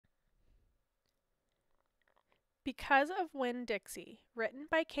Because of Winn Dixie, written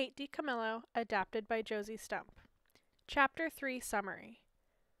by Kate DiCamillo, adapted by Josie Stump. Chapter 3 Summary.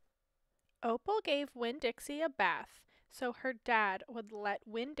 Opal gave Winn Dixie a bath so her dad would let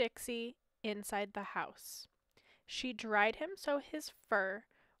Winn Dixie inside the house. She dried him so his fur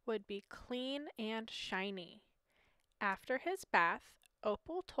would be clean and shiny. After his bath,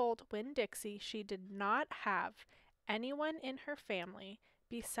 Opal told Winn Dixie she did not have anyone in her family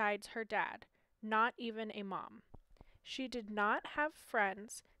besides her dad, not even a mom. She did not have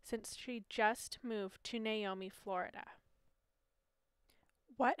friends since she just moved to Naomi, Florida.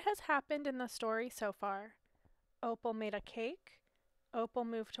 What has happened in the story so far? Opal made a cake. Opal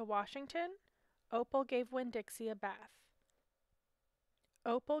moved to Washington. Opal gave Winn Dixie a bath.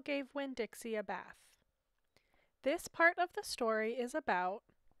 Opal gave Winn Dixie a bath. This part of the story is about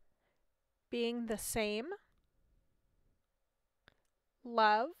being the same,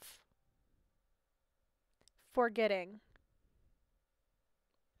 love, forgetting.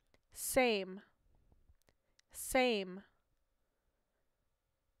 Same, same.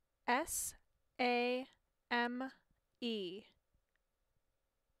 S-A-M-E.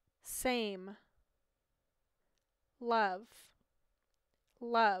 Same. Love,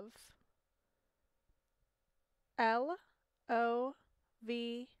 love. L-O-V-E.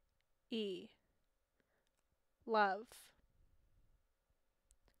 Love.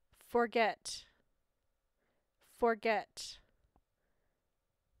 Forget, forget.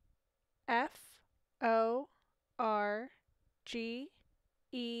 F-O-R-G-E-T.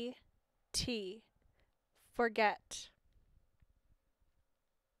 Forget.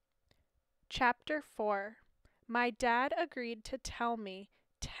 Chapter 4. My dad agreed to tell me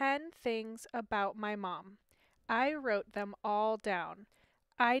 10 things about my mom. I wrote them all down.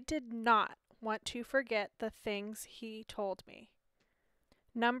 I did not want to forget the things he told me.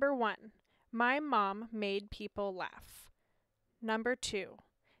 Number 1. My mom made people laugh. Number 2.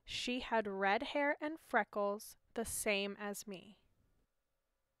 She had red hair and freckles, the same as me.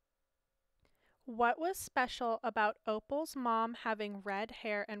 What was special about Opal's mom having red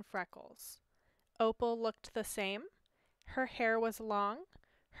hair and freckles? Opal looked the same. Her hair was long.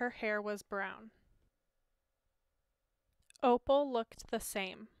 Her hair was brown. Opal looked the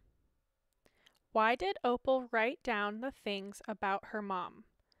same. Why did Opal write down the things about her mom?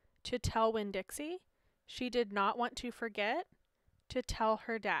 To tell Winn Dixie? She did not want to forget? To tell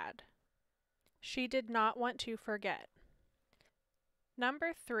her dad. She did not want to forget.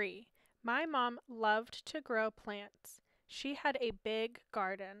 Number 3. My mom loved to grow plants. She had a big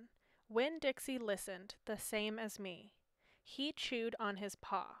garden. Winn Dixie listened, the same as me. He chewed on his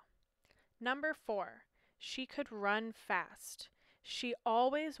paw. Number 4. She could run fast. She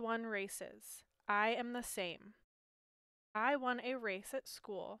always won races. I am the same. I won a race at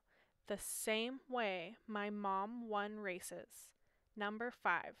school the same way my mom won races. Number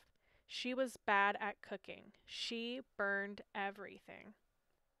 5. She was bad at cooking. She burned everything.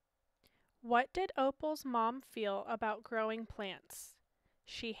 What did Opal's mom feel about growing plants?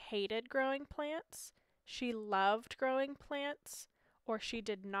 She hated growing plants, she loved growing plants, or she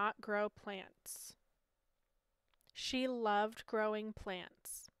did not grow plants? She loved growing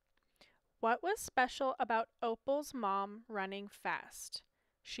plants. What was special about Opal's mom running fast?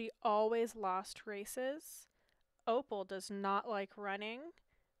 She always lost races. Opal does not like running.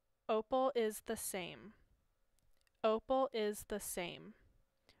 Opal is the same. Opal is the same.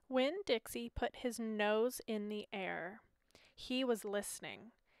 Winn Dixie put his nose in the air. He was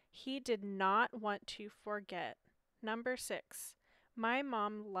listening. He did not want to forget. Number 6. My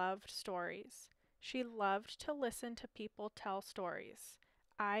mom loved stories. She loved to listen to people tell stories.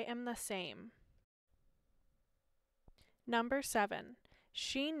 I am the same. Number 7.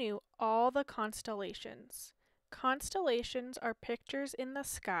 She knew all the constellations. Constellations are pictures in the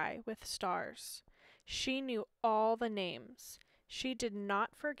sky with stars. She knew all the names. She did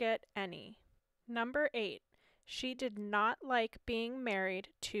not forget any. Number 8. She did not like being married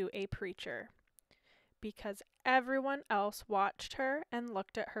to a preacher because everyone else watched her and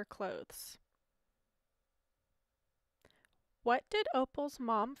looked at her clothes. What did Opal's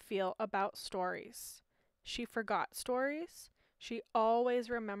mom feel about stories? She forgot stories, she always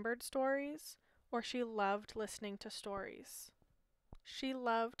remembered stories, or she loved listening to stories? She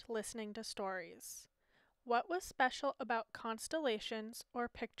loved listening to stories. What was special about constellations or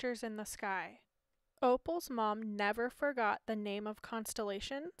pictures in the sky? Opal's mom never forgot the name of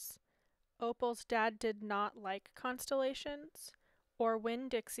constellations. Opal's dad did not like constellations, or Winn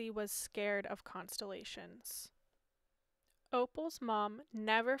Dixie was scared of constellations. Opal's mom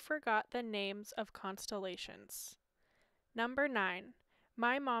never forgot the names of constellations. Number 9.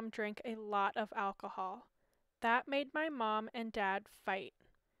 My mom drank a lot of alcohol. That made my mom and dad fight.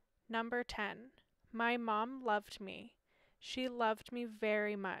 Number 10. My mom loved me. She loved me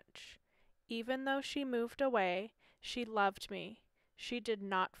very much. Even though she moved away, she loved me. She did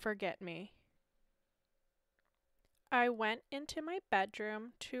not forget me. I went into my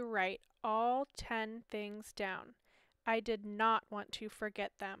bedroom to write all 10 things down. I did not want to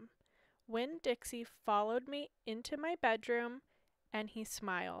forget them. Winn Dixie followed me into my bedroom, and he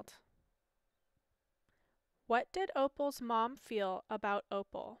smiled. What did Opal's mom feel about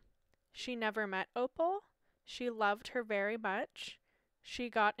Opal? She never met Opal. She loved her very much. She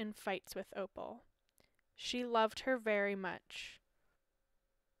got in fights with Opal. She loved her very much.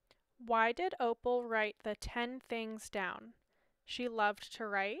 Why did Opal write the 10 things down? She loved to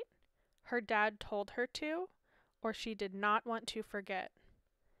write, her dad told her to, or she did not want to forget.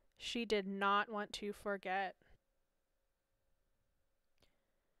 She did not want to forget.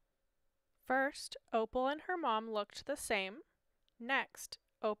 First, Opal and her mom looked the same. Next,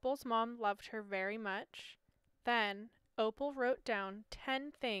 Opal's mom loved her very much. Then, Opal wrote down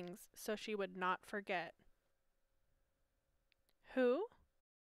 10 things so she would not forget. Who?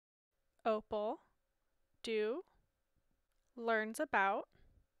 Opal. Do. Learns about.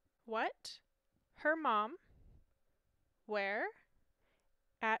 What? Her mom. Where?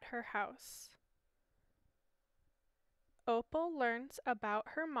 At her house. Opal learns about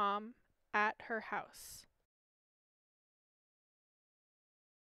her mom at her house.